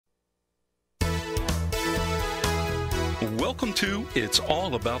Welcome to It's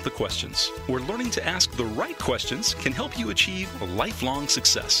All About the Questions, where learning to ask the right questions can help you achieve lifelong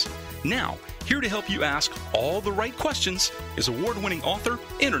success. Now, here to help you ask all the right questions is award-winning author,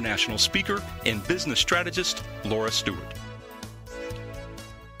 international speaker, and business strategist, Laura Stewart.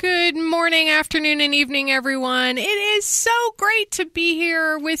 Good morning, afternoon, and evening, everyone. It is so great to be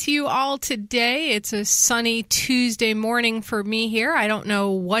here with you all today. It's a sunny Tuesday morning for me here. I don't know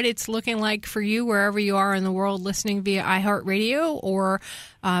what it's looking like for you wherever you are in the world listening via iHeartRadio or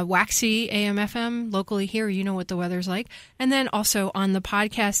Waxy AM/FM locally here. You know what the weather's like. And then also on the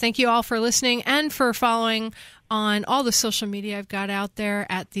podcast. Thank you all for listening and for following on all the social media I've got out there.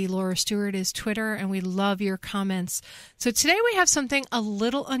 At the Laura Stewart is Twitter, and we love your comments. So today we have something a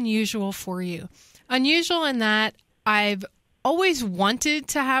little unusual for you. Unusual in that I've always wanted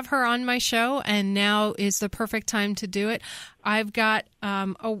to have her on my show, and now is the perfect time to do it. I've got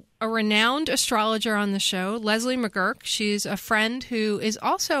a renowned astrologer on the show, Leslie McGuirk. She's a friend who is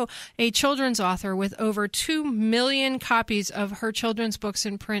also a children's author with over 2 million copies of her children's books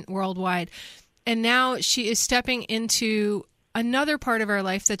in print worldwide. And now she is stepping into another part of her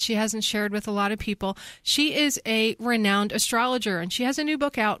life that she hasn't shared with a lot of people. She is a renowned astrologer, and she has a new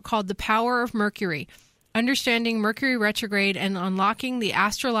book out called The Power of Mercury: Understanding Mercury Retrograde and Unlocking the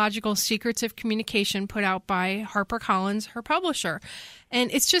Astrological Secrets of Communication, put out by HarperCollins, her publisher.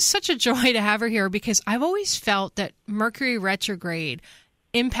 And it's just such a joy to have her here because I've always felt that Mercury retrograde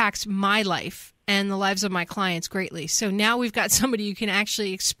impacts my life and the lives of my clients greatly. So now we've got somebody who can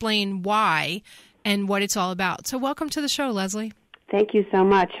actually explain why and what it's all about. So welcome to the show, Leslie. Thank you so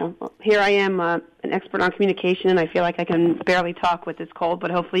much. Here I am, an expert on communication, and I feel like I can barely talk with this cold,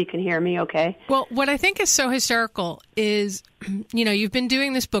 but hopefully you can hear me okay. Well, what I think is so hysterical is, you know, you've been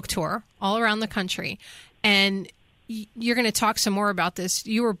doing this book tour all around the country, and you're going to talk some more about this.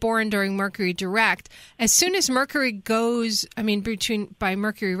 You were born during Mercury direct. As soon as Mercury goes, by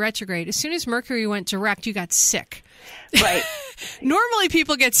Mercury retrograde, as soon as Mercury went direct, you got sick. Right. Normally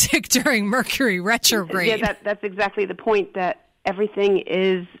people get sick during Mercury retrograde. Yeah, that's exactly the point, that everything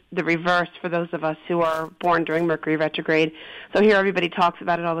is the reverse for those of us who are born during Mercury retrograde. So here everybody talks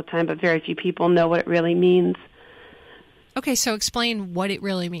about it all the time, but very few people know what it really means. Okay, so explain what it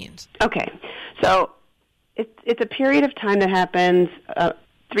really means. Okay, so it's a period of time that happens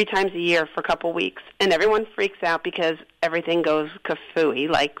 3 times a year for a couple weeks, and everyone freaks out because everything goes kafooey.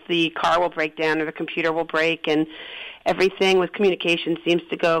 Like the car will break down or the computer will break, and everything with communication seems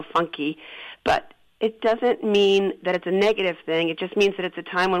to go funky. But it doesn't mean that it's a negative thing. It just means that it's a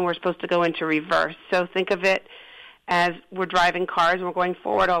time when we're supposed to go into reverse. So think of it as we're driving cars and we're going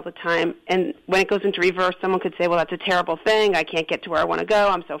forward all the time. And when it goes into reverse, someone could say, well, that's a terrible thing. I can't get to where I want to go.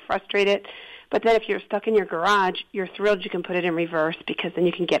 I'm so frustrated. But then if you're stuck in your garage, you're thrilled you can put it in reverse because then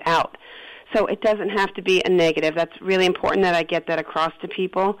you can get out. So it doesn't have to be a negative. That's really important that I get that across to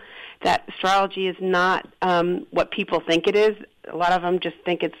people, that astrology is not what people think it is. A lot of them just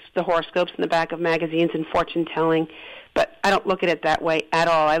think it's the horoscopes in the back of magazines and fortune-telling. But I don't look at it that way at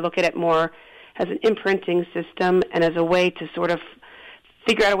all. I look at it more as an imprinting system and as a way to sort of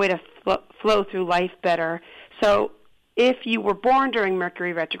figure out a way to flow through life better. So if you were born during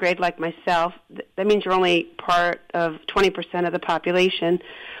Mercury retrograde, like myself, that means you're only part of 20% of the population.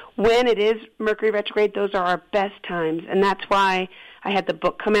 When it is Mercury retrograde, those are our best times, and that's why I had the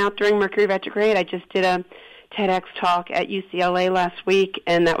book come out during Mercury retrograde. I just did a TEDx talk at UCLA last week,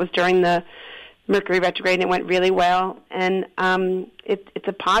 and that was during the Mercury retrograde, and it went really well, and it's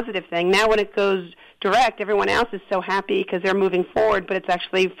a positive thing. Now when it goes direct, everyone else is so happy because they're moving forward, but it's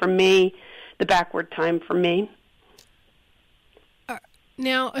actually, for me, the backward time for me.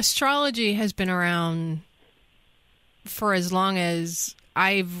 Now, astrology has been around for as long as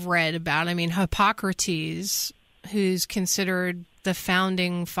I've read about. I mean, Hippocrates, who's considered the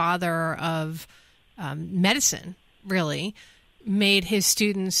founding father of medicine, really, made his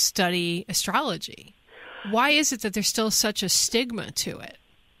students study astrology. Why is it that there's still such a stigma to it?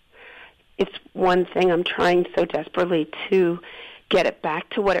 It's one thing I'm trying so desperately to get it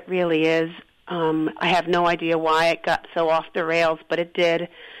back to what it really is. I have no idea why it got so off the rails, but it did.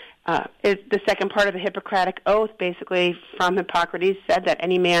 The second part of the Hippocratic Oath, basically from Hippocrates, said that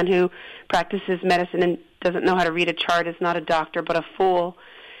any man who practices medicine and doesn't know how to read a chart is not a doctor but a fool.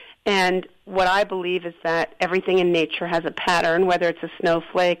 And what I believe is that everything in nature has a pattern, whether it's a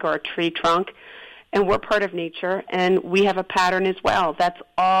snowflake or a tree trunk, and we're part of nature, and we have a pattern as well. That's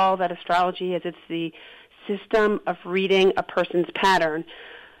all that astrology is. It's the system of reading a person's pattern.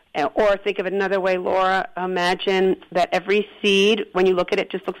 Or think of it another way, Laura. Imagine that every seed, when you look at it,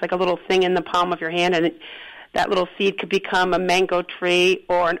 just looks like a little thing in the palm of your hand, and that little seed could become a mango tree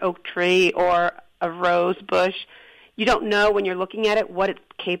or an oak tree or a rose bush. you don't know when you're looking at it what it's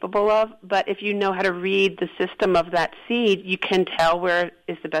capable of, but if you know how to read the system of that seed, you can tell where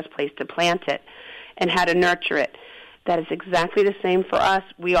is the best place to plant it and how to nurture it. That is exactly the same for us.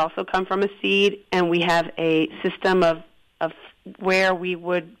 We also come from a seed, and we have a system of where we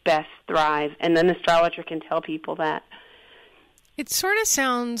would best thrive, and an astrologer can tell people that. It sort of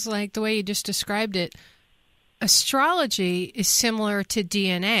sounds like the way you just described it, astrology is similar to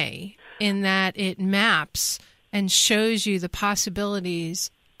DNA in that it maps and shows you the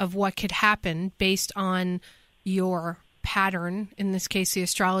possibilities of what could happen based on your pattern, in this case the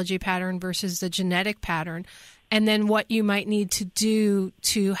astrology pattern versus the genetic pattern, and then what you might need to do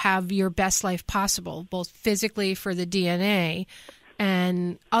to have your best life possible, both physically for the DNA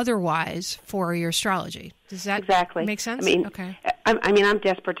and otherwise for your astrology. Does that make sense? Okay. I'm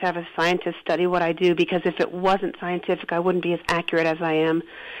desperate to have a scientist study what I do, because if it wasn't scientific, I wouldn't be as accurate as I am.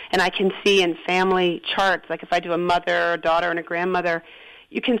 And I can see in family charts, like if I do a mother, a daughter, and a grandmother,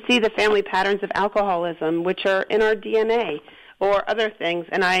 you can see the family patterns of alcoholism, which are in our DNA, or other things.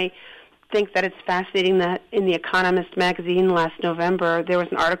 And I think that it's fascinating that in The Economist magazine last November, there was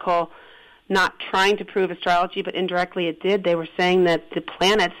an article not trying to prove astrology, but indirectly it did. They were saying that the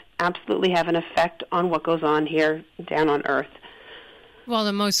planets absolutely have an effect on what goes on here down on Earth. Well,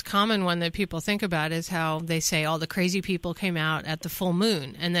 the most common one that people think about is how they say all the crazy people came out at the full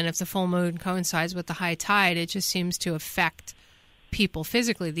moon. And then if the full moon coincides with the high tide, it just seems to affect people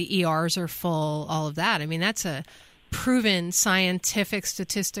physically. The ERs are full, all of that. I mean, that's a proven scientific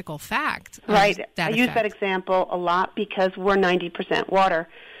statistical fact. Right. I use that example a lot because we're 90% water.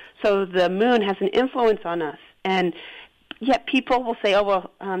 So the moon has an influence on us. And yet people will say,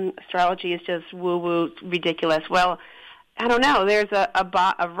 astrology is just woo-woo, ridiculous. Well, I don't know. There's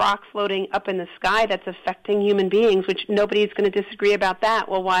a rock floating up in the sky that's affecting human beings, which nobody's going to disagree about that.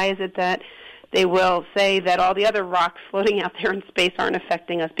 Well, why is it that they will say that all the other rocks floating out there in space aren't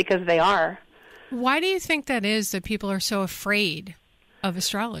affecting us? Because they are. Why do you think that is, that people are so afraid of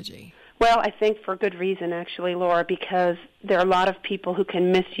astrology? Well, I think for good reason, actually, Laura, because there are a lot of people who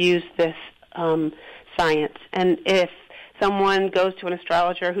can misuse this science. And if someone goes to an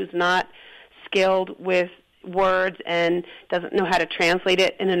astrologer who's not skilled with words and doesn't know how to translate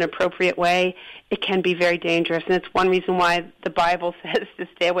it in an appropriate way, it can be very dangerous. And it's one reason why the Bible says to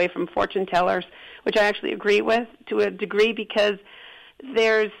stay away from fortune tellers, which I actually agree with to a degree, because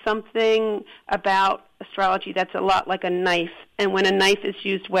there's something about astrology that's a lot like a knife. And when a knife is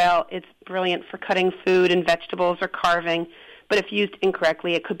used well, it's brilliant for cutting food and vegetables or carving. But if used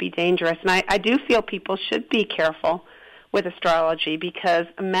incorrectly, it could be dangerous. And I do feel people should be careful with astrology, because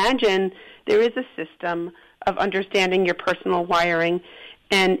imagine there is a system of understanding your personal wiring,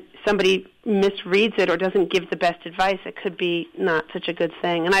 and somebody misreads it or doesn't give the best advice. It could be not such a good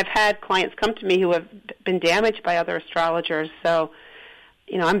thing. And I've had clients come to me who have been damaged by other astrologers. So,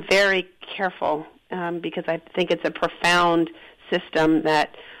 I'm very careful because I think it's a profound system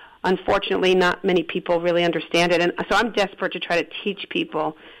that, unfortunately, not many people really understand it. And so I'm desperate to try to teach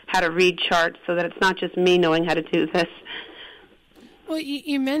people how to read charts so that it's not just me knowing how to do this. Well,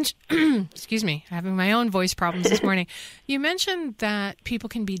 you mentioned, excuse me, having my own voice problems this morning. You mentioned that people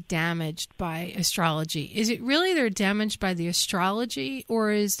can be damaged by astrology. Is it really they're damaged by the astrology,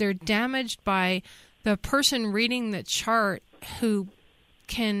 or is they're damaged by the person reading the chart who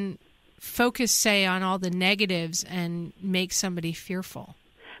can focus, say, on all the negatives and make somebody fearful?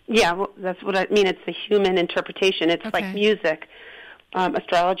 Yeah, well, that's what I mean. It's the human interpretation. It's like music.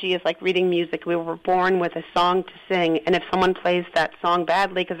 Astrology is like reading music. We were born with a song to sing, and if someone plays that song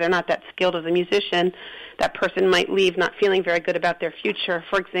badly because they're not that skilled as a musician, that person might leave not feeling very good about their future.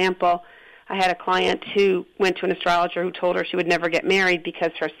 For example, I had a client who went to an astrologer who told her she would never get married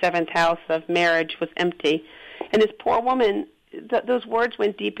because her seventh house of marriage was empty. And this poor woman, those words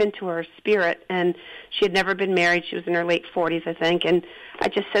went deep into her spirit, and she had never been married. She was in her late 40s, I think, and I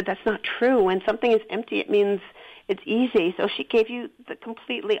just said, that's not true. When something is empty, it means it's easy. So she gave you the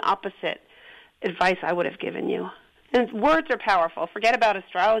completely opposite advice I would have given you. And words are powerful. Forget about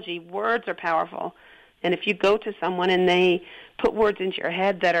astrology. Words are powerful. And if you go to someone and they put words into your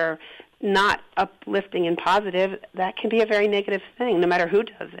head that are not uplifting and positive, that can be a very negative thing, no matter who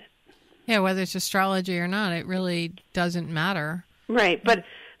does it. Yeah, whether it's astrology or not, it really doesn't matter. Right, but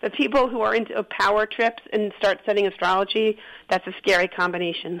the people who are into power trips and start studying astrology, that's a scary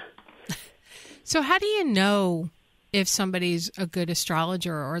combination. So how do you know if somebody's a good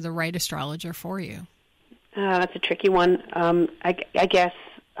astrologer or the right astrologer for you? That's a tricky one. I guess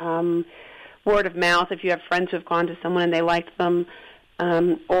word of mouth, if you have friends who have gone to someone and they liked them,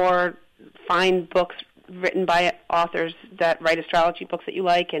 or find books written by authors that write astrology books that you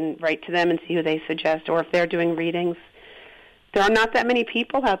like, and write to them and see who they suggest, or if they're doing readings. There are not that many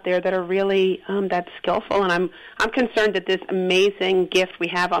people out there that are really that skillful, and I'm concerned that this amazing gift we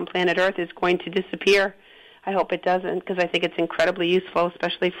have on planet Earth is going to disappear. I hope it doesn't, because I think it's incredibly useful,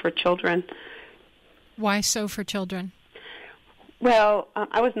 especially for children. Why so for children? Well,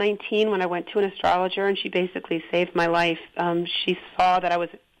 I was 19 when I went to an astrologer, and she basically saved my life. She saw that I was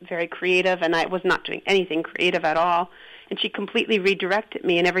very creative, and I was not doing anything creative at all, and she completely redirected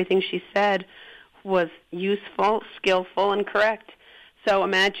me, and everything she said was useful, skillful, and correct. So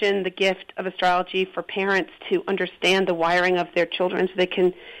imagine the gift of astrology for parents to understand the wiring of their children so they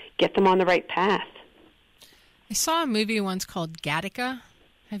can get them on the right path. I saw a movie once called Gattaca.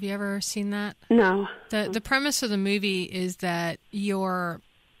 Have you ever seen that? No. The premise of the movie is that your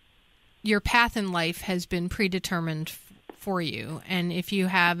path in life has been predetermined for you, and if you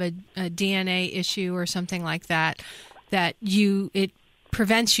have a DNA issue or something like that, it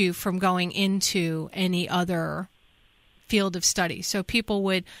prevents you from going into any other field of study. So people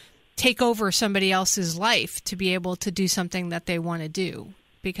would take over somebody else's life to be able to do something that they want to do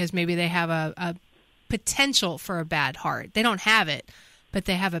because maybe they have a potential for a bad heart. They don't have it, but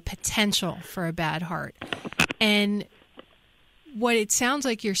they have a potential for a bad heart. And what it sounds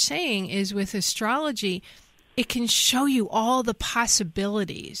like you're saying is with astrology, it can show you all the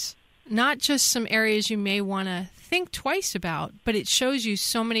possibilities, not just some areas you may want to think twice about, but it shows you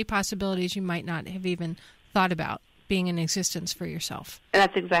so many possibilities you might not have even thought about being in existence for yourself.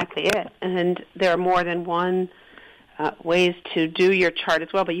 That's exactly it. And there are more than one ways to do your chart as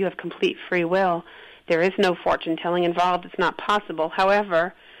well, but you have complete free will. There is no fortune telling involved. It's not possible.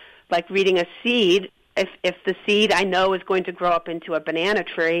 However, like reading a seed, if the seed I know is going to grow up into a banana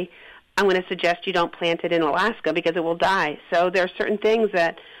tree, I'm going to suggest you don't plant it in Alaska because it will die. So there are certain things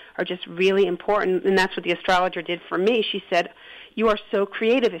that are just really important, and that's what the astrologer did for me. She said, you are so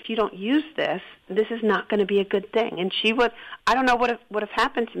creative. If you don't use this, this is not going to be a good thing. And I don't know what would have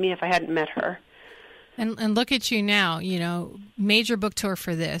happened to me if I hadn't met her. And look at you now, major book tour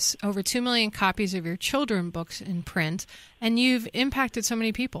for this, over 2 million copies of your children books in print, and you've impacted so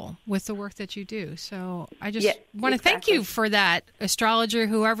many people with the work that you do. So I just want to thank you for that, astrologer,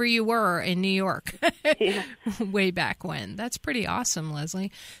 whoever you were in New York way back when. That's pretty awesome,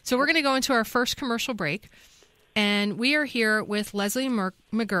 Leslie. So we're going to go into our first commercial break. And we are here with Leslie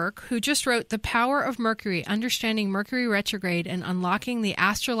McGuirk, who just wrote The Power of Mercury, Understanding Mercury Retrograde and Unlocking the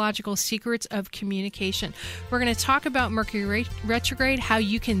Astrological Secrets of Communication. We're going to talk about Mercury Retrograde, how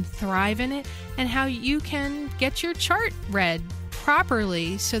you can thrive in it, and how you can get your chart read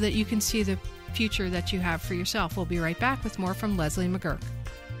properly so that you can see the future that you have for yourself. We'll be right back with more from Leslie McGuirk.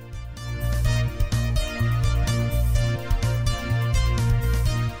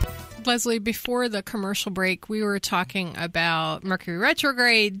 Leslie, before the commercial break, we were talking about Mercury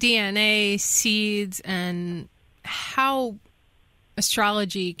retrograde, DNA, seeds, and how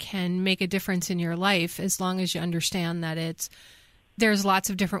astrology can make a difference in your life as long as you understand that there's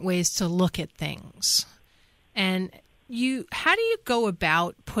lots of different ways to look at things. And how do you go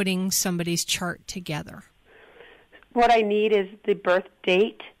about putting somebody's chart together? What I need is the birth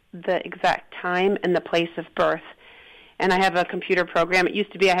date, the exact time, and the place of birth. And I have a computer program. It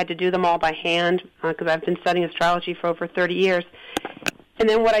used to be I had to do them all by hand because I've been studying astrology for over 30 years. And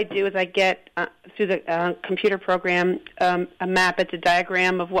then what I do is I get, through the computer program, a map. It's a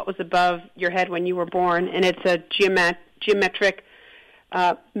diagram of what was above your head when you were born, and it's a geometric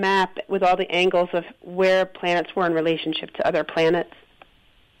map with all the angles of where planets were in relationship to other planets.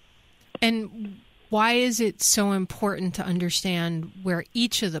 And why is it so important to understand where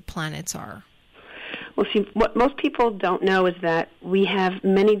each of the planets are? Well, see, what most people don't know is that we have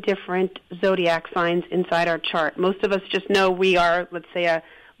many different zodiac signs inside our chart. Most of us just know we are, let's say, a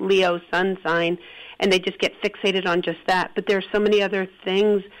Leo sun sign, and they just get fixated on just that. But there are so many other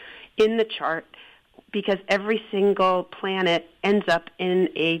things in the chart because every single planet ends up in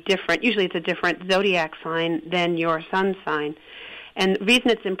usually it's a different zodiac sign than your sun sign. And the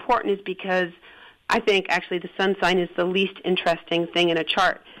reason it's important is because I think actually the sun sign is the least interesting thing in a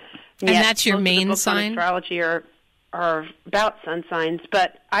chart. And that's your main sign? Astrology are about sun signs,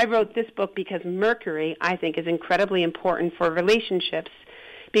 but I wrote this book because Mercury, I think, is incredibly important for relationships.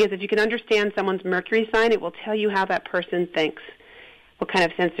 Because if you can understand someone's Mercury sign, it will tell you how that person thinks, what kind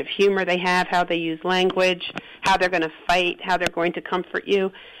of sense of humor they have, how they use language, how they're going to fight, how they're going to comfort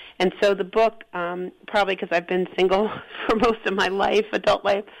you. And so the book, probably because I've been single for most of my life, adult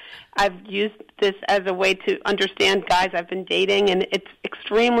life, I've used this as a way to understand guys I've been dating, and it's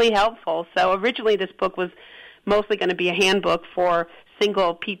extremely helpful. So originally this book was mostly going to be a handbook for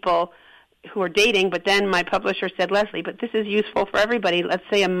single people who are dating, but then my publisher said, Leslie, but this is useful for everybody. Let's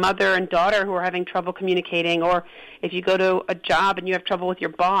say a mother and daughter who are having trouble communicating, or if you go to a job and you have trouble with your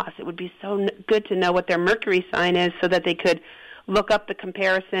boss, it would be so good to know what their Mercury sign is so that they could look up the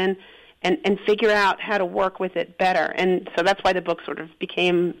comparison and figure out how to work with it better. And so that's why the book sort of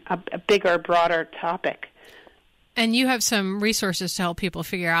became a bigger, broader topic. And you have some resources to help people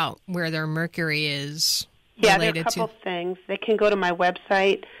figure out where their Mercury is related to. Yeah, there are a couple of things. They can go to my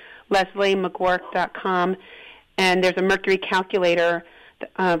website, lesliemcguirk.com, and there's a Mercury calculator.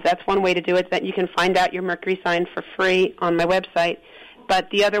 That's one way to do it, that you can find out your Mercury sign for free on my website. But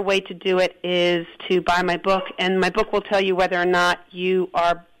the other way to do it is to buy my book, and my book will tell you whether or not you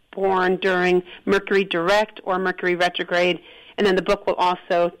are born during Mercury direct or Mercury retrograde, and then the book will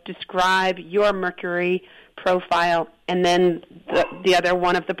also describe your Mercury profile and then the other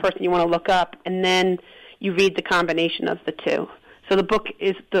one of the person you want to look up, and then you read the combination of the two. So the book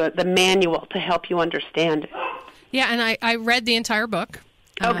is the manual to help you understand it. Yeah, and I read the entire book.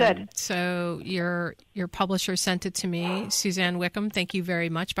 Oh, good. So your publisher sent it to me, Suzanne Wickham. Thank you very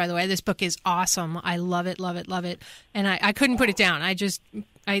much. By the way, this book is awesome. I love it, love it, love it. And I couldn't put it down.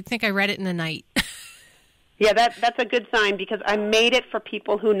 I think I read it in a night. Yeah, that's a good sign, because I made it for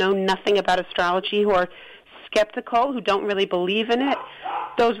people who know nothing about astrology, who are skeptical, who don't really believe in it.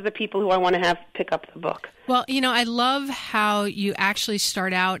 Those are the people who I want to have pick up the book. Well, I love how you actually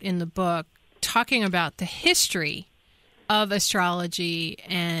start out in the book talking about the history of astrology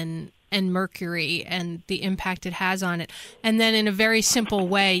and Mercury and the impact it has on it. And then in a very simple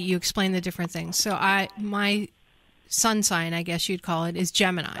way, you explain the different things. So my sun sign, I guess you'd call it, is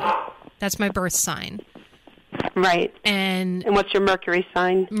Gemini. That's my birth sign. Right. And what's your Mercury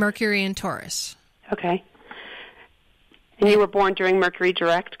sign? Mercury in Taurus. Okay. And you were born during Mercury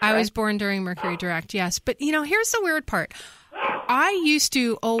direct, correct? I was born during Mercury direct, yes. But, here's the weird part. I used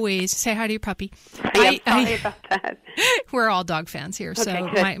to always say hi to your puppy. Sorry about that. We're all dog fans here, okay,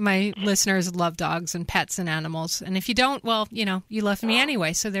 so my listeners love dogs and pets and animals. And if you don't, well, you love me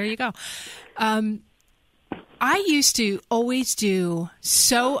anyway, so there you go. I used to always do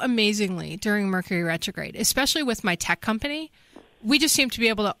so amazingly during Mercury retrograde, especially with my tech company. We just seemed to be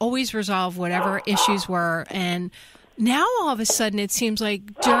able to always resolve whatever issues were. And now all of a sudden it seems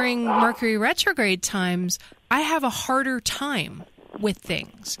like during Mercury retrograde times, I have a harder time with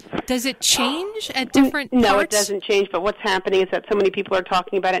things. Does it change at different parts? No, it doesn't change, but what's happening is that so many people are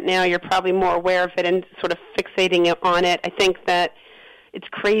talking about it now. You're probably more aware of it and sort of fixating on it. I think that it's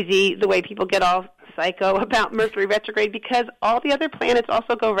crazy the way people get all psycho about Mercury retrograde, because all the other planets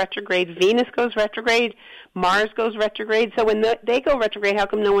also go retrograde. Venus goes retrograde. Mars goes retrograde. So when they go retrograde, how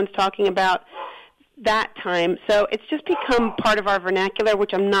come no one's talking about that time? So it's just become part of our vernacular,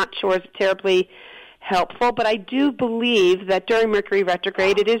 which I'm not sure is terribly helpful. But I do believe that during Mercury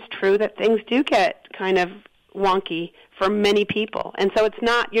retrograde, it is true that things do get kind of wonky for many people. And so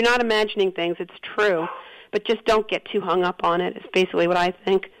you're not imagining things. It's true. But just don't get too hung up on it, is basically what I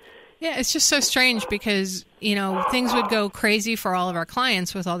think. Yeah, it's just so strange because, things would go crazy for all of our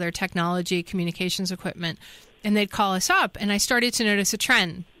clients with all their technology, communications equipment, and they'd call us up. And I started to notice a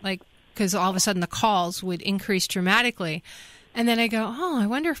trend, because all of a sudden the calls would increase dramatically. And then I go, I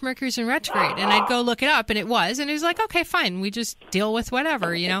wonder if Mercury's in retrograde. And I'd go look it up, and it was. And it was like, okay, fine. We just deal with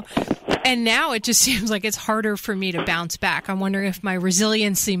whatever, And now it just seems like it's harder for me to bounce back. I'm wondering if my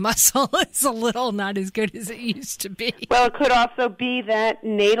resiliency muscle is a little not as good as it used to be. Well, it could also be that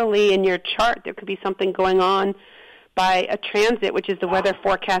natally in your chart there could be something going on by a transit, which is the weather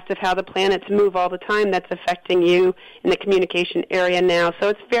forecast of how the planets move all the time, that's affecting you in the communication area now. So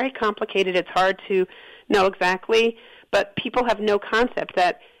it's very complicated. It's hard to know exactly. But people have no concept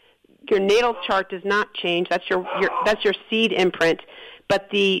that your natal chart does not change. That's your seed imprint. But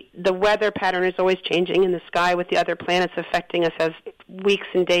the weather pattern is always changing in the sky with the other planets affecting us as weeks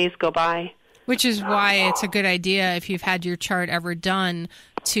and days go by. Which is why it's a good idea, if you've had your chart ever done,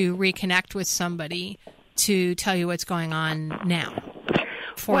 to reconnect with somebody to tell you what's going on now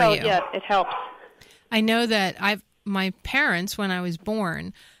for you. Well, yeah, it helps. I know that my parents, when I was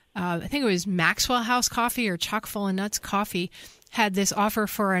born, I think it was Maxwell House Coffee or Chock-full of Nuts Coffee, had this offer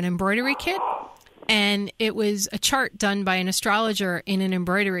for an embroidery kit. And it was a chart done by an astrologer in an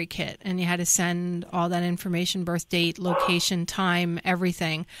embroidery kit. And you had to send all that information, birth date, location, time,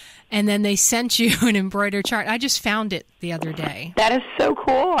 everything. And then they sent you an embroidered chart. I just found it the other day. That is so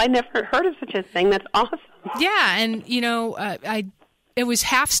cool. I never heard of such a thing. That's awesome. Yeah, and, it was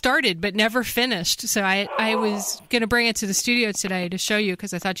half started but never finished. So I was going to bring it to the studio today to show you,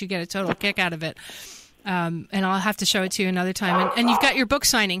 because I thought you'd get a total kick out of it. And I'll have to show it to you another time. And you've got your book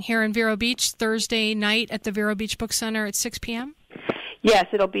signing here in Vero Beach Thursday night at the Vero Beach Book Center at 6 p.m.? Yes,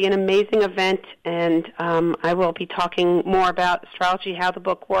 it'll be an amazing event, and I will be talking more about astrology, how the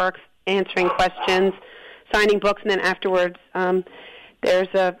book works, answering questions, signing books, and then afterwards there's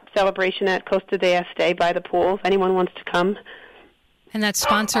a celebration at Costa de Este by the pool if anyone wants to come. And that's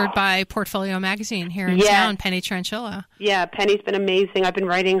sponsored by Portfolio Magazine here in town, Penny Tranchilla. Yeah, Penny's been amazing. I've been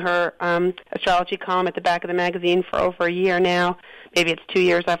writing her astrology column at the back of the magazine for over a year now. Maybe it's 2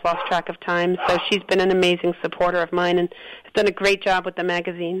 years. I've lost track of time. So she's been an amazing supporter of mine and has done a great job with the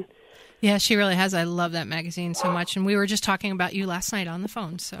magazine. Yeah, she really has. I love that magazine so much. And we were just talking about you last night on the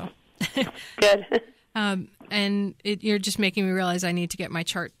phone. So Good. And you're just making me realize I need to get my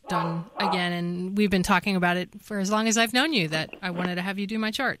chart done again. And we've been talking about it for as long as I've known you, that I wanted to have you do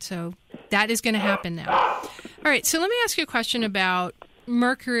my chart. So that is going to happen now. All right. So let me ask you a question about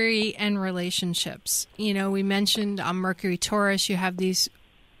Mercury and relationships. You know, we mentioned on Mercury Taurus, you have these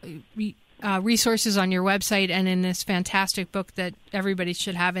resources on your website and in this fantastic book that everybody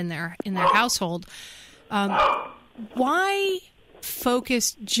should have in their household. Why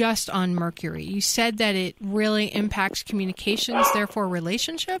focus just on Mercury? You said that it really impacts communications, therefore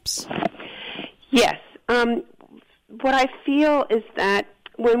relationships? Yes. What I feel is that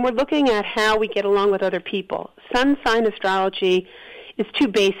when we're looking at how we get along with other people, sun sign astrology is too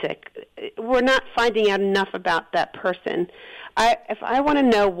basic. We're not finding out enough about that person. If I want to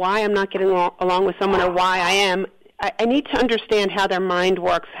know why I'm not getting along with someone or why I am, I need to understand how their mind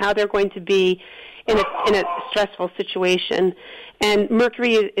works, how they're going to be in a stressful situation. And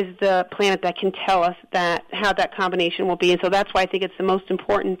Mercury is the planet that can tell us how that combination will be. And so that's why I think it's the most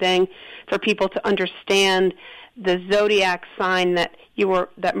important thing for people to understand the zodiac sign that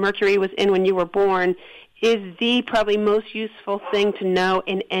Mercury was in when you were born is the probably most useful thing to know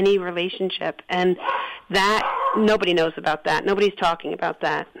in any relationship. And that, nobody knows about that. Nobody's talking about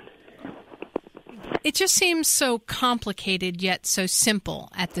that. It just seems so complicated yet so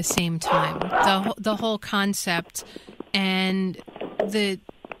simple at the same time. The whole concept, and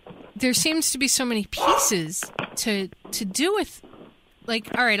there seems to be so many pieces to do with.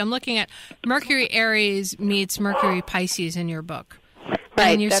 Like, all right, I'm looking at Mercury Aries meets Mercury Pisces in your book.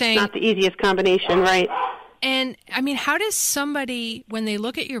 Right, and you're that's saying, not the easiest combination, right? And, I mean, how does somebody, when they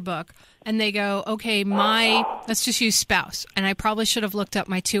look at your book and they go, okay, let's just use spouse, and I probably should have looked up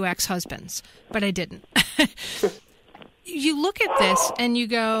my 2 ex-husbands, but I didn't. You look at this and you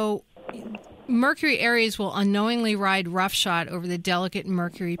go, Mercury Aries will unknowingly ride roughshod over the delicate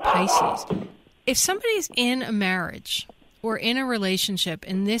Mercury Pisces. If somebody's in a marriage or in a relationship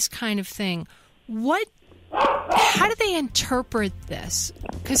in this kind of thing, how do they interpret this?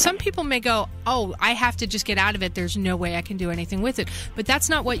 Because some people may go, oh, I have to just get out of it. There's no way I can do anything with it. But that's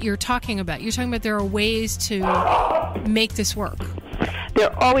not what you're talking about. You're talking about there are ways to make this work.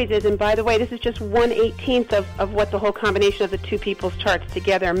 There always is. And by the way, this is just 1/18 of what the whole combination of the two people's charts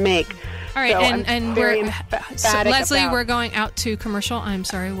together make. All right. So and Leslie, we're going out to commercial. I'm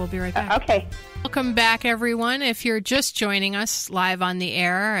sorry. We'll be right back. Okay. Welcome back, everyone. If you're just joining us live on the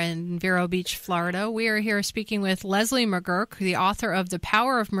air in Vero Beach, Florida, we are here speaking with Leslie McGuirk, the author of The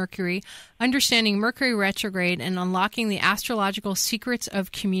Power of Mercury, Understanding Mercury Retrograde, and Unlocking the Astrological Secrets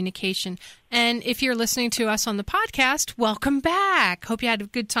of Communication. And if you're listening to us on the podcast, welcome back. Hope you had a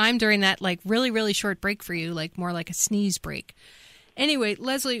good time during that really, really short break for you, more like a sneeze break. Anyway,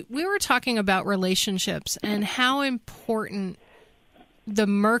 Leslie, we were talking about relationships and how important the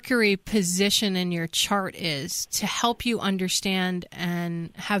Mercury position in your chart is to help you understand and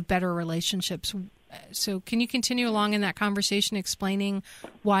have better relationships. So can you continue along in that conversation explaining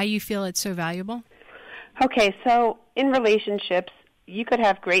why you feel it's so valuable? Okay, so in relationships, you could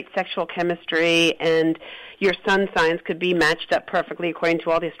have great sexual chemistry and your sun signs could be matched up perfectly according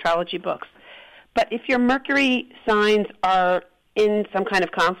to all the astrology books. But if your Mercury signs are in some kind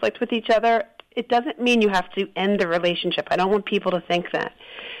of conflict with each other, it doesn't mean you have to end the relationship. I don't want people to think that.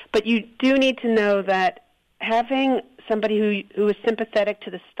 But you do need to know that having somebody who is sympathetic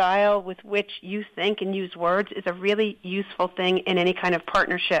to the style with which you think and use words is a really useful thing in any kind of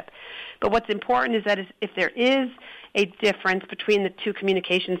partnership. But what's important is that if there is a difference between the two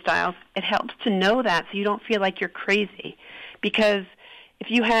communication styles, it helps to know that so you don't feel like you're crazy. Because if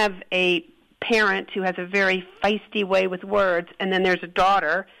you have a parent who has a very feisty way with words and then there's a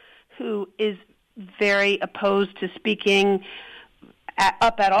daughter who is very opposed to speaking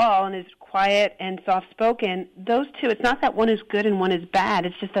up at all and is quiet and soft-spoken, those two, it's not that one is good and one is bad.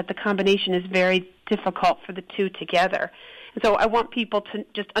 It's just that the combination is very difficult for the two together. And so I want people to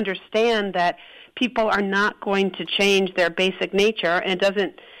just understand that people are not going to change their basic nature, and it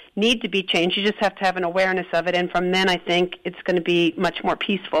doesn't need to be changed. You just have to have an awareness of it, and from then I think it's going to be much more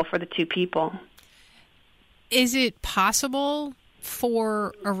peaceful for the two people. Is it possible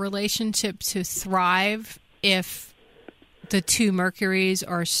for a relationship to thrive if the two Mercuries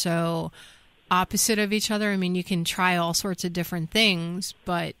are so opposite of each other? I mean, you can try all sorts of different things,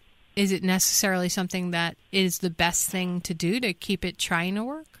 but is it necessarily something that is the best thing to do to keep it trying to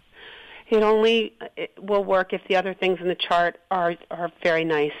work? It will work if the other things in the chart are very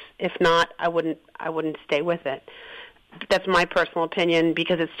nice. If not, I wouldn't stay with it. That's my personal opinion,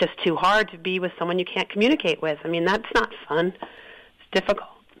 because it's just too hard to be with someone you can't communicate with. I mean, that's not fun. It's difficult.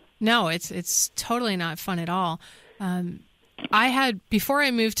 No, it's totally not fun at all. Before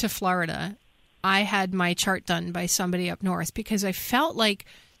I moved to Florida, I had my chart done by somebody up north because I felt like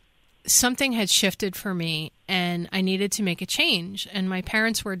something had shifted for me and I needed to make a change. And my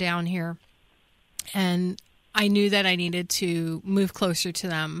parents were down here, and I knew that I needed to move closer to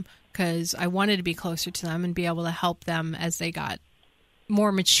them because I wanted to be closer to them and be able to help them as they got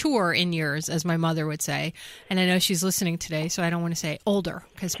more mature in years, as my mother would say. And I know she's listening today, so I don't want to say older,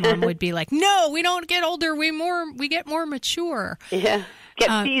 because Mom would be like, no, we don't get older. We get more mature. Yeah.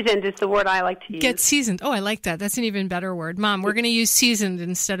 Get seasoned is the word I like to use. Get seasoned. Oh, I like that. That's an even better word. Mom, we're going to use seasoned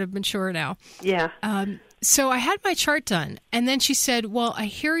instead of mature now. Yeah. So I had my chart done, and then she said, well, I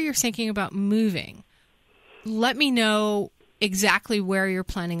hear you're thinking about moving. Let me know exactly where you're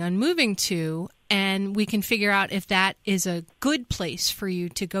planning on moving to, and we can figure out if that is a good place for you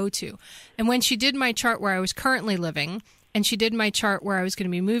to go to. And when she did my chart where I was currently living, and she did my chart where I was going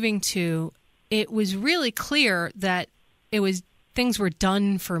to be moving to, it was really clear that things were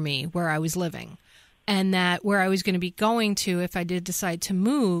done for me where I was living, and that where I was going to be going to, if I did decide to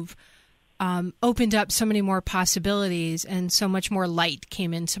move, opened up so many more possibilities, and so much more light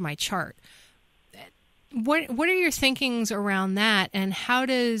came into my chart. What are your thinkings around that, and how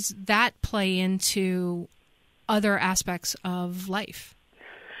does that play into other aspects of life?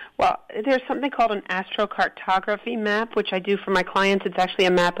 Well, there's something called an astrocartography map, which I do for my clients. It's actually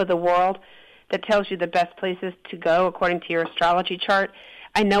a map of the world that tells you the best places to go according to your astrology chart.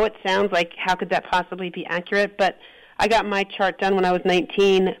 I know it sounds like, how could that possibly be accurate? But I got my chart done when I was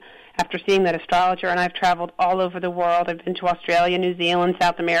 19 after seeing that astrologer, and I've traveled all over the world. I've been to Australia, New Zealand,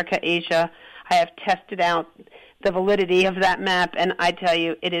 South America, Asia. I have tested out the validity of that map, and I tell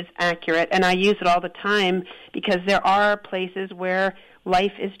you, it is accurate. And I use it all the time because there are places where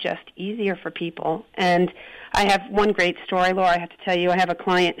life is just easier for people. And I have one great story, Laura, I have to tell you. I have a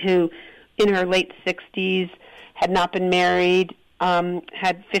client who, in her late 60s, had not been married,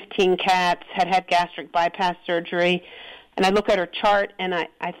 had 15 cats, had gastric bypass surgery. And I look at her chart, and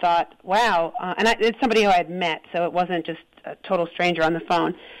I thought, wow. It's somebody who I had met, so it wasn't just a total stranger on the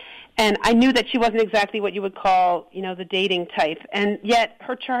phone. And I knew that she wasn't exactly what you would call, the dating type. And yet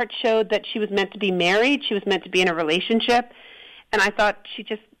her chart showed that she was meant to be married. She was meant to be in a relationship. And I thought she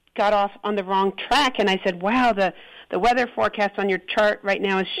just got off on the wrong track. And I said, wow, the weather forecast on your chart right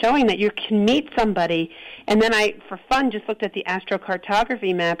now is showing that you can meet somebody. And then I, for fun, just looked at the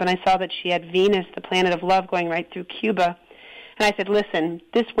astrocartography map, and I saw that she had Venus, the planet of love, going right through Cuba. And I said, listen,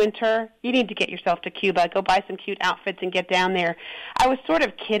 this winter, you need to get yourself to Cuba. Go buy some cute outfits and get down there. I was sort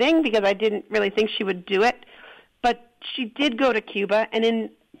of kidding because I didn't really think she would do it. But she did go to Cuba, and in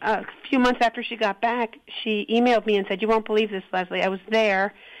a few months after she got back, she emailed me and said, you won't believe this, Leslie. I was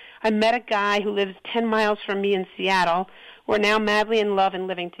there. I met a guy who lives 10 miles from me in Seattle. We're now madly in love and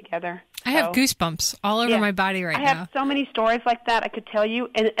living together. I have goosebumps all over my body right now. I have so many stories like that I could tell you.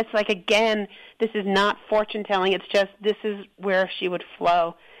 And it's like, again, this is not fortune telling. It's just this is where she would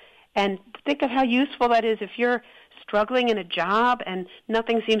flow. And think of how useful that is if you're struggling in a job and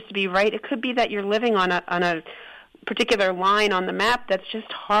nothing seems to be right. It could be that you're living on a particular line on the map that's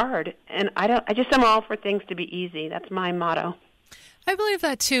just hard. And I just am all for things to be easy. That's my motto. I believe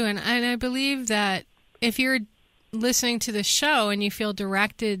that too. And I believe that if you're listening to the show and you feel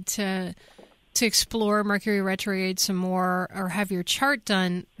directed to explore Mercury retrograde some more or have your chart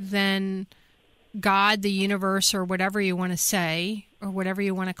done, then God, the universe, or whatever you want to say, or whatever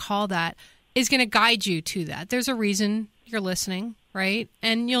you want to call that, is going to guide you to that. There's a reason you're listening, right?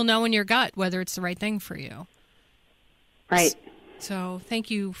 And you'll know in your gut whether it's the right thing for you. Right. So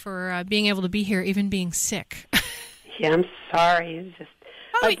thank you for being able to be here, even being sick. Yeah, I'm sorry. It's just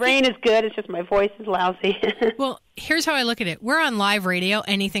my brain is good. It's just my voice is lousy. Well, here's how I look at it. We're on live radio.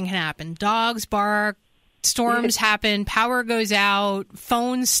 Anything can happen. Dogs bark. Storms happen. Power goes out.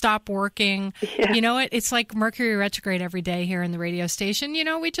 Phones stop working. Yeah. You know what? It's like Mercury retrograde every day here in the radio station.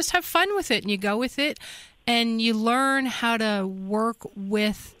 We just have fun with it, and you go with it, and you learn how to work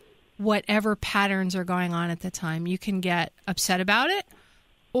with whatever patterns are going on at the time. You can get upset about it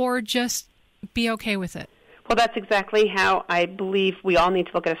or just be okay with it. Well, that's exactly how I believe we all need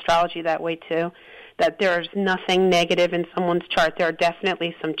to look at astrology that way, too. that there's nothing negative in someone's chart. There are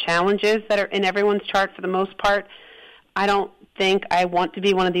definitely some challenges that are in everyone's chart for the most part. I don't think I want to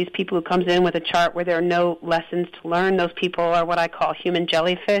be one of these people who comes in with a chart where there are no lessons to learn. Those people are what I call human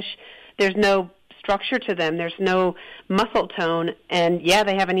jellyfish. There's no structure to them. There's no muscle tone. And, yeah,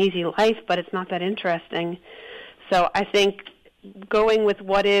 they have an easy life, but it's not that interesting. So I think going with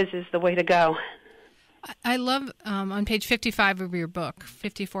what is the way to go. I love on page 55 of your book,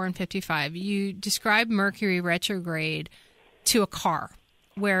 54 and 55, you describe Mercury retrograde to a car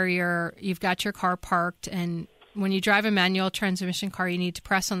where you've got your car parked, and when you drive a manual transmission car, you need to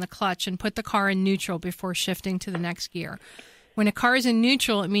press on the clutch and put the car in neutral before shifting to the next gear. When a car is in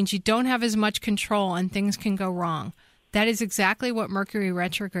neutral, it means you don't have as much control and things can go wrong. That is exactly what Mercury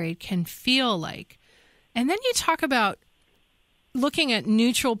retrograde can feel like. And then you talk about looking at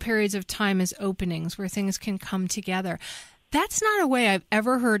neutral periods of time as openings where things can come together. That's not a way I've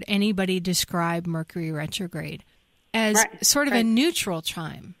ever heard anybody describe Mercury retrograde, as sort of a neutral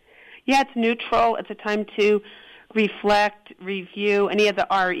time. Yeah, it's neutral. It's a time to reflect, review. Any of the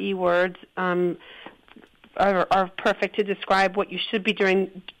RE words are perfect to describe what you should be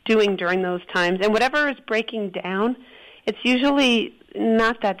doing during those times. And whatever is breaking down, it's usually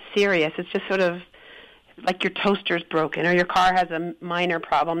not that serious. It's just sort of like your toaster's broken or your car has a minor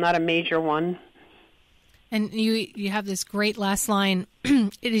problem, not a major one. And you have this great last line,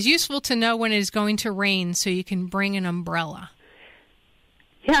 it is useful to know when it is going to rain so you can bring an umbrella.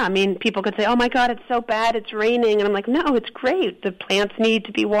 Yeah, I mean, people could say, oh, my God, it's so bad, it's raining. And I'm like, no, it's great. The plants need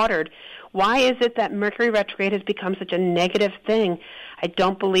to be watered. Why is it that Mercury retrograde has become such a negative thing? I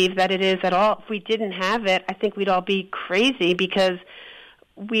don't believe that it is at all. If we didn't have it, I think we'd all be crazy because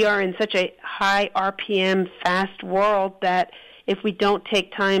we are in such a high RPM, fast world that if we don't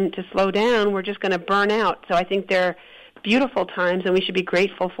take time to slow down, we're just going to burn out. So I think they're beautiful times, and we should be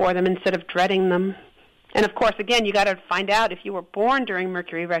grateful for them instead of dreading them. And, of course, again, you got to find out if you were born during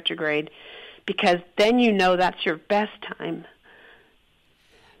Mercury retrograde, because then you know that's your best time.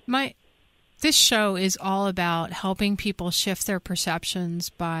 This show is all about helping people shift their perceptions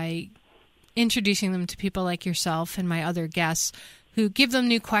by introducing them to people like yourself and my other guests who give them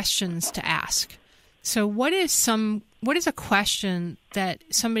new questions to ask. So what is a question that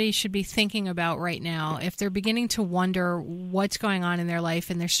somebody should be thinking about right now if they're beginning to wonder what's going on in their life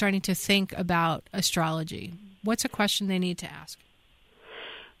and they're starting to think about astrology? What's a question they need to ask?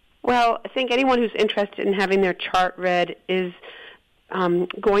 Well, I think anyone who's interested in having their chart read is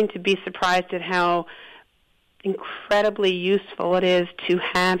going to be surprised at how incredibly useful it is to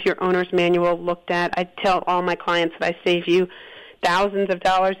have your owner's manual looked at. I tell all my clients that I save you thousands of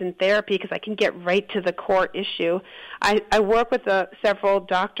dollars in therapy because I can get right to the core issue. I work with several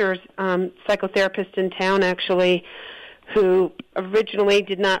doctors, psychotherapists in town actually, who originally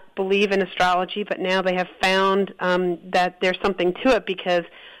did not believe in astrology, but now they have found that there's something to it because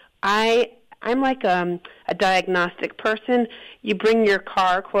I'm like a diagnostic person. You bring your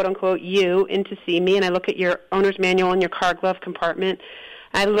car, quote unquote, you in to see me, and I look at your owner's manual in your car glove compartment.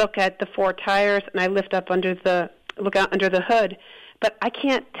 I look at the 4 tires, and I look out under the hood. But I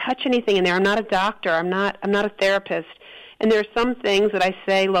can't touch anything in there. I'm not a doctor. I'm not a therapist. And there are some things that I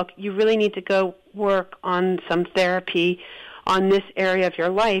say, look, you really need to go work on some therapy on this area of your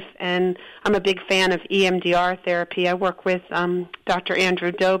life. And I'm a big fan of EMDR therapy. I work with Dr.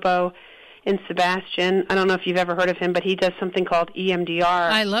 Andrew Dobo in Sebastian. I don't know if you've ever heard of him, but he does something called EMDR.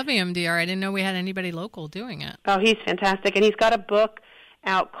 I love EMDR. I didn't know we had anybody local doing it. Oh, he's fantastic. And he's got a book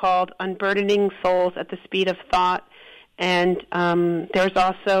out called Unburdening Souls at the Speed of Thought. And there's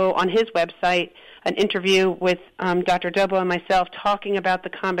also on his website an interview with Dr. Dobo and myself talking about the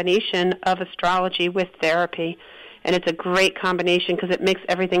combination of astrology with therapy. And it's a great combination because it makes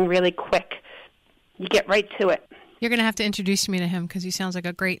everything really quick. You get right to it. You're going to have to introduce me to him because he sounds like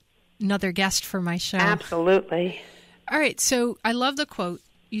another guest for my show. Absolutely. All right, so I love the quote.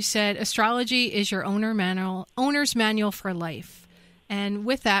 You said, astrology is your owner's manual for life. And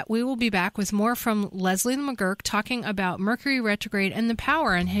with that, we will be back with more from Leslie McGuirk talking about Mercury retrograde and the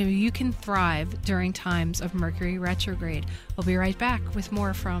power and how you can thrive during times of Mercury retrograde. We'll be right back with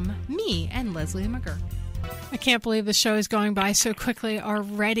more from me and Leslie McGuirk. I can't believe the show is going by so quickly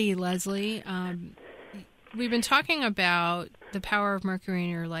already, Leslie. We've been talking about the power of Mercury in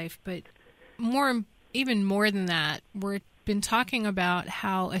your life, but even more than that, we've been talking about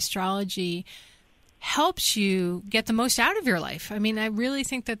how astrology helps you get the most out of your life. I mean, I really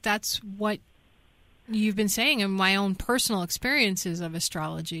think that that's what you've been saying in my own personal experiences of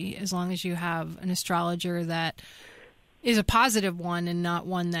astrology, as long as you have an astrologer that is a positive one and not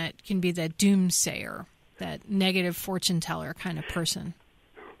one that can be that doomsayer, that negative fortune teller kind of person.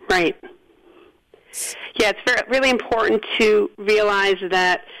 Right. Yeah, it's really important to realize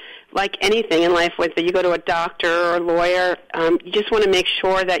that, like anything in life, whether you go to a doctor or a lawyer, you just want to make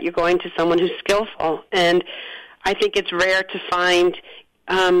sure that you're going to someone who's skillful. And I think it's rare to find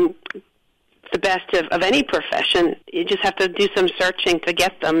the best of any profession. You just have to do some searching to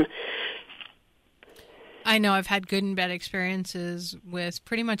get them. I know I've had good and bad experiences with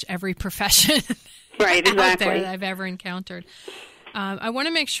pretty much every profession right, exactly. out there that I've ever encountered. I want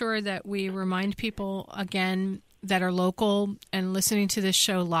to make sure that we remind people, again, that are local and listening to this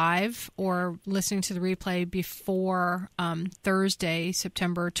show live or listening to the replay before Thursday,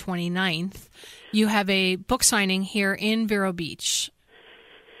 September 29th, you have a book signing here in Vero Beach.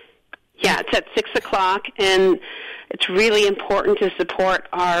 Yeah, it's at 6 o'clock, and it's really important to support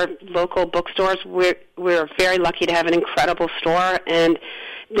our local bookstores. We're very lucky to have an incredible store, and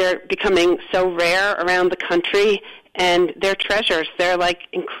they're becoming so rare around the country, and they're treasures. They're like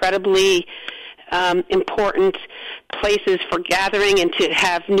incredibly important places for gathering and to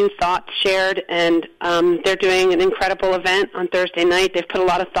have new thoughts shared, and they're doing an incredible event on Thursday night. They've put a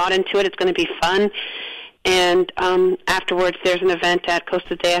lot of thought into it. It's going to be fun. And afterwards, there's an event at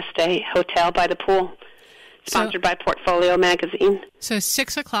Costa de Este Hotel by the pool, sponsored by Portfolio Magazine. So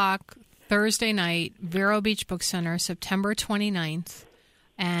 6 o'clock, Thursday night, Vero Beach Book Center, September 29th.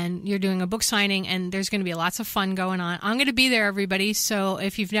 And you're doing a book signing, and there's going to be lots of fun going on. I'm going to be there, everybody. So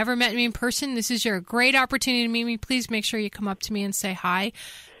if you've never met me in person, this is your great opportunity to meet me. Please make sure you come up to me and say hi.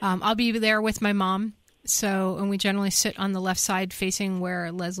 I'll be there with my mom. And we generally sit on the left side facing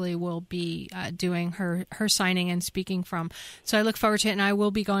where Leslie will be doing her signing and speaking from. So I look forward to it, and I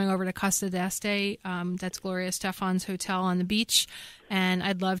will be going over to Costa d'Este. That's Gloria Stefan's hotel on the beach. And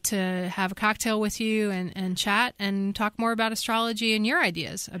I'd love to have a cocktail with you and chat and talk more about astrology and your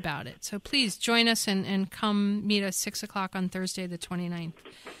ideas about it. So please join us and come meet us 6 o'clock on Thursday the 29th.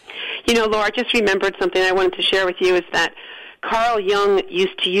 You know, Laura, I just remembered something I wanted to share with you is that Carl Jung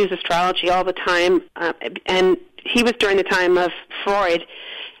used to use astrology all the time, and he was during the time of Freud.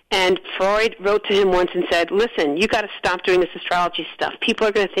 And Freud wrote to him once and said, "Listen, you got to stop doing this astrology stuff. People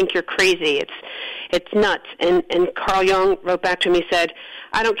are going to think you're crazy. It's nuts." And Carl Jung wrote back to him. He said,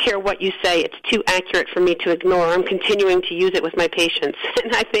 "I don't care what you say. It's too accurate for me to ignore. I'm continuing to use it with my patients."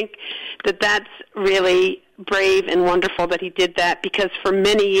 And I think that that's really brave and wonderful that he did that, because for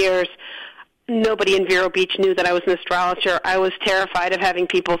many years, nobody in Vero Beach knew that I was an astrologer. I was terrified of having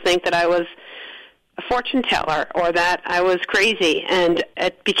people think that I was a fortune teller or that I was crazy. And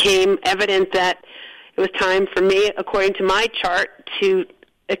it became evident that it was time for me, according to my chart, to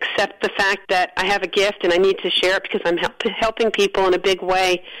accept the fact that I have a gift and I need to share it because I'm helping people in a big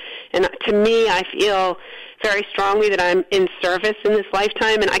way. And to me, I feel very strongly that I'm in service in this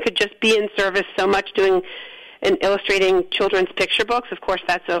lifetime, and I could just be in service so much doing and illustrating children's picture books. Of course,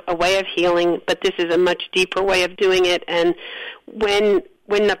 that's a way of healing, but this is a much deeper way of doing it. And when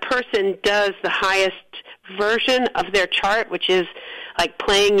the person does the highest version of their chart, which is like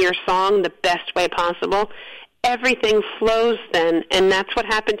playing your song the best way possible, everything flows then. And that's what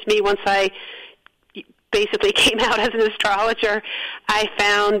happened to me once I basically came out as an astrologer. I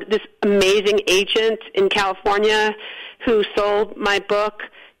found this amazing agent in California who sold my book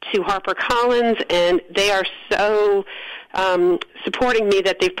to HarperCollins, and they are so supporting me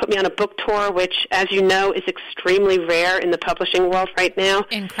that they've put me on a book tour, which, as you know, is extremely rare in the publishing world right now.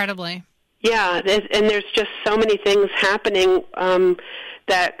 Incredibly. Yeah, there's just so many things happening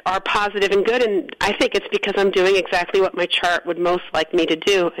that are positive and good, and I think it's because I'm doing exactly what my chart would most like me to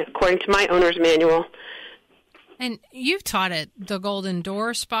do, according to my owner's manual. And you've taught at the Golden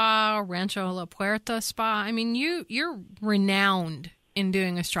Door Spa, Rancho La Puerta Spa. I mean, you're renowned in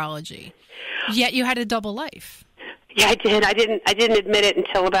doing astrology, yet you had a double life. Yeah, I did. I didn't admit it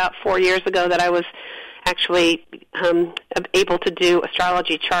until about 4 years ago that I was actually able to do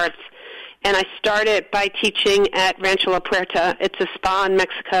astrology charts. And I started by teaching at Rancho La Puerta. It's a spa in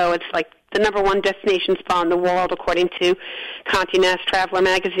Mexico. It's like the #1 destination spa in the world, according to Conte Nast Traveler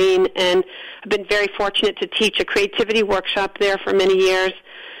magazine. And I've been very fortunate to teach a creativity workshop there for many years.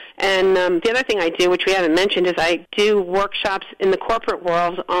 And the other thing I do, which we haven't mentioned, is I do workshops in the corporate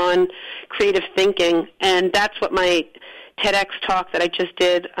world on creative thinking. And that's what my TEDx talk that I just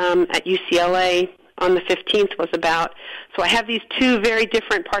did at UCLA on the 15th was about. So I have these two very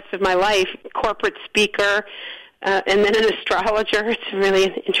different parts of my life, corporate speaker and then an astrologer. It's really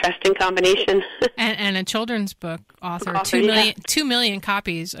an interesting combination. and a children's book author. 2 million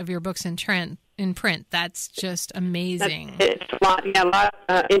copies of your books in print. That's just amazing. It's a lot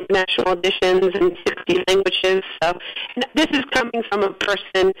of international editions in 60 languages. So, and this is coming from a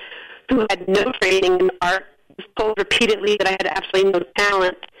person who had no training in art, was told repeatedly that I had absolutely no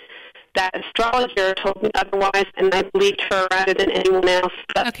talent. that astrologer told me otherwise, and I believed her rather than anyone else.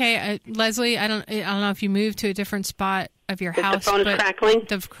 But okay, Leslie, I don't know if you moved to a different spot of your house. The phone is crackling?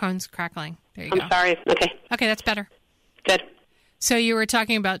 The phone's crackling. There you go. I'm sorry. Okay. Okay, that's better. Good. So you were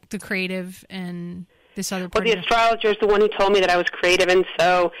talking about the creative and this other part. Well, the astrologer is the one who told me that I was creative, and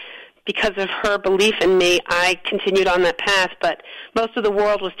so because of her belief in me, I continued on that path. But most of the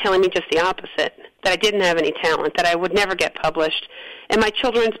world was telling me just the opposite, that I didn't have any talent, that I would never get published. And my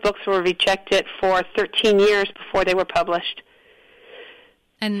children's books were rejected for 13 years before they were published.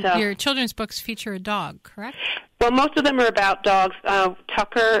 And your children's books feature a dog, correct? Well, most of them are about dogs.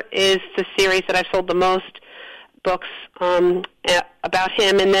 Tucker is the series that I've sold the most books about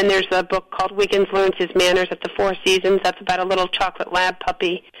him. And then there's a book called Wiggins Learns His Manners at the Four Seasons. That's about a little chocolate lab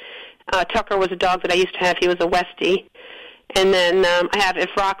puppy. Tucker was a dog that I used to have. He was a Westie. And then I have If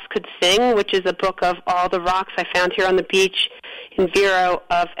Rocks Could Sing, which is a book of all the rocks I found here on the beach in Vero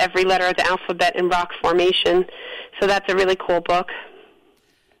of every letter of the alphabet in rock formation. So that's a really cool book.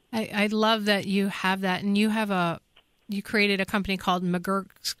 I love that you have that, and you created a company called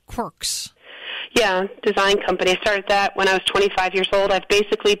McGuirk's Quirks. Yeah, design company. I started that when I was 25 years old. I've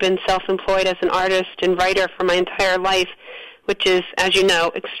basically been self-employed as an artist and writer for my entire life, which is, as you know,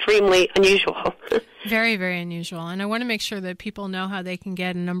 extremely unusual. Very, very unusual. And I want to make sure that people know how they can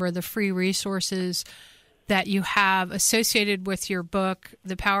get a number of the free resources that you have associated with your book,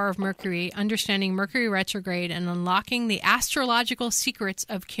 The Power of Mercury, Understanding Mercury Retrograde and Unlocking the Astrological Secrets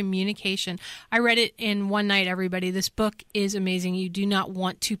of Communication. I read it in one night, everybody. This book is amazing. You do not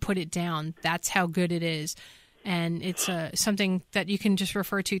want to put it down. That's how good it is. And it's something that you can just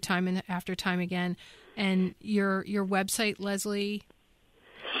refer to time and after time again. And your website, Leslie,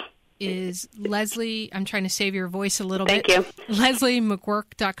 is Leslie, I'm trying to save your voice a little bit. Thank you.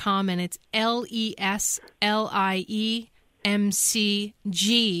 LeslieMcGuirk.com, and it's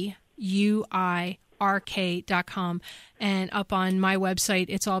LeslieMcGuirk.com. And up on my website,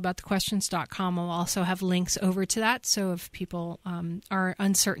 it's allaboutthequestions.com. I'll also have links over to that. So if people are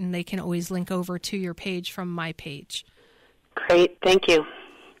uncertain, they can always link over to your page from my page. Great. Thank you.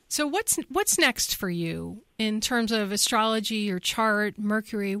 So what's next for you in terms of astrology, your chart,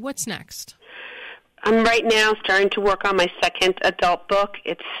 Mercury? What's next? I'm right now starting to work on my second adult book.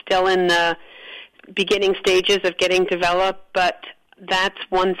 It's still in the beginning stages of getting developed, but that's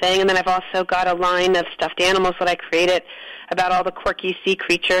one thing. And then I've also got a line of stuffed animals that I created about all the quirky sea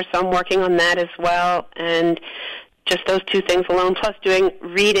creatures, so I'm working on that as well. And just those two things alone, plus doing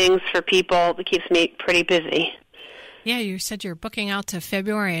readings for people, that keeps me pretty busy. Yeah, you said you're booking out to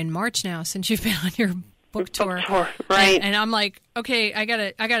February and March now since you've been on your book tour. Right. And I'm like, okay, I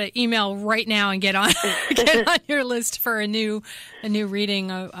gotta email right now and get on your list for a new reading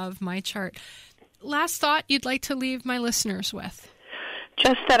of my chart. Last thought you'd like to leave my listeners with?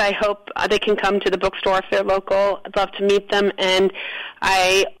 Just that I hope they can come to the bookstore if they're local. I'd love to meet them, and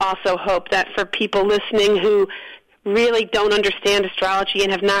I also hope that for people listening who really don't understand astrology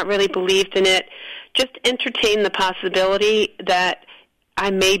and have not really believed in it, just entertain the possibility that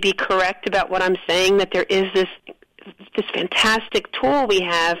I may be correct about what I'm saying, that there is this fantastic tool we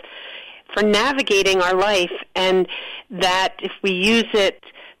have for navigating our life, and that if we use it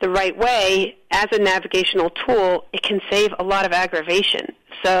the right way as a navigational tool, it can save a lot of aggravation.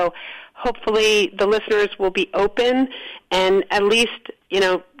 So hopefully the listeners will be open and at least,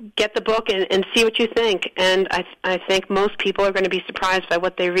 get the book and see what you think. And I think most people are going to be surprised by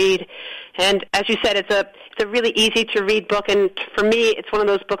what they read. And as you said, it's a really easy to read book, and for me, it's one of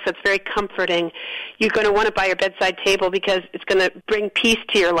those books that's very comforting. You're going to want it by your bedside table because it's going to bring peace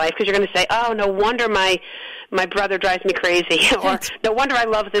to your life, because you're going to say, oh, no wonder my brother drives me crazy, or no wonder I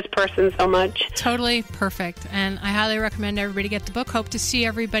love this person so much. Totally perfect. And I highly recommend everybody get the book. Hope to see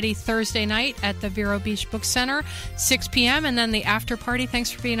everybody Thursday night at the Vero Beach Book Center, 6 p.m., and then the after party. Thanks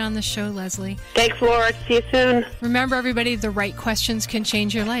for being on the show, Leslie. Thanks, Laura. See you soon. Remember, everybody, the right questions can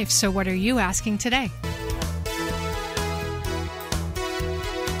change your life. So what are you asking today?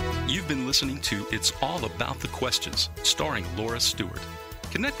 You've been listening to It's All About the Questions, starring Laura Stewart.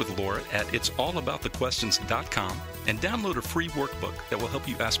 Connect with Laura at it'sallaboutthequestions.com and download a free workbook that will help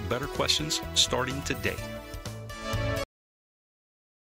you ask better questions starting today.